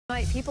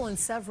People in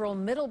several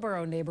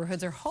Middleboro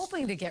neighborhoods are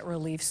hoping to get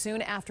relief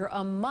soon after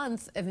a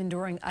month of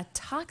enduring a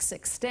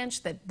toxic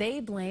stench that they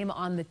blame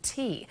on the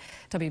tea.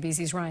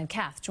 WBZ's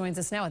Kath joins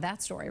us now with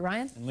that story.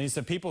 Ryan? And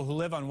Lisa, people who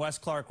live on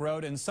West Clark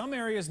Road and some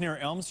areas near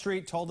Elm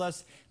Street told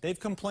us they've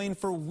complained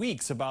for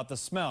weeks about the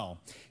smell.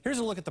 Here's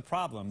a look at the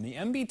problem. The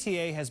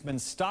MBTA has been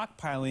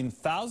stockpiling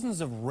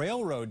thousands of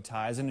railroad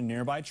ties in a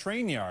nearby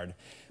train yard.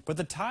 But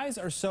the ties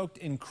are soaked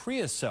in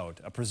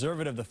creosote, a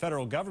preservative the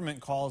federal government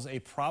calls a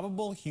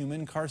probable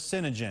human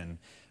carcinogen.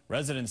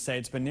 Residents say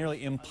it's been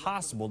nearly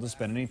impossible to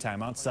spend any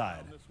time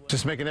outside.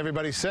 Just making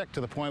everybody sick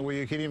to the point where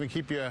you can't even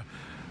keep your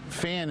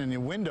fan in your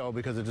window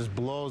because it just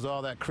blows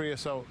all that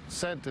creosote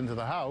scent into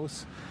the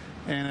house.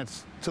 And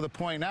it's to the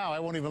point now I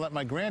won't even let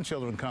my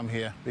grandchildren come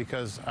here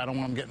because I don't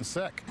want them getting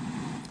sick.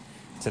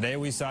 Today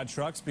we saw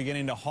trucks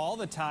beginning to haul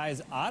the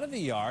ties out of the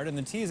yard, and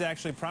the tea is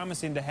actually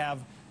promising to have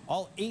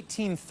all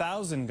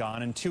 18,000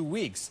 gone in 2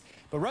 weeks.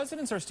 But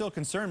residents are still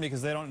concerned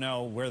because they don't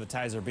know where the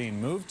ties are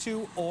being moved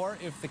to or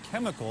if the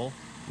chemical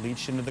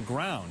leached into the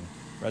ground.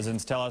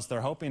 Residents tell us they're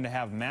hoping to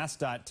have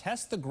MassDOT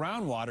test the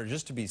groundwater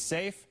just to be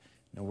safe.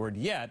 No word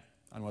yet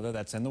on whether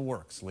that's in the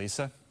works.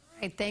 Lisa?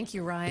 All right, thank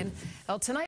you, Ryan. Well, tonight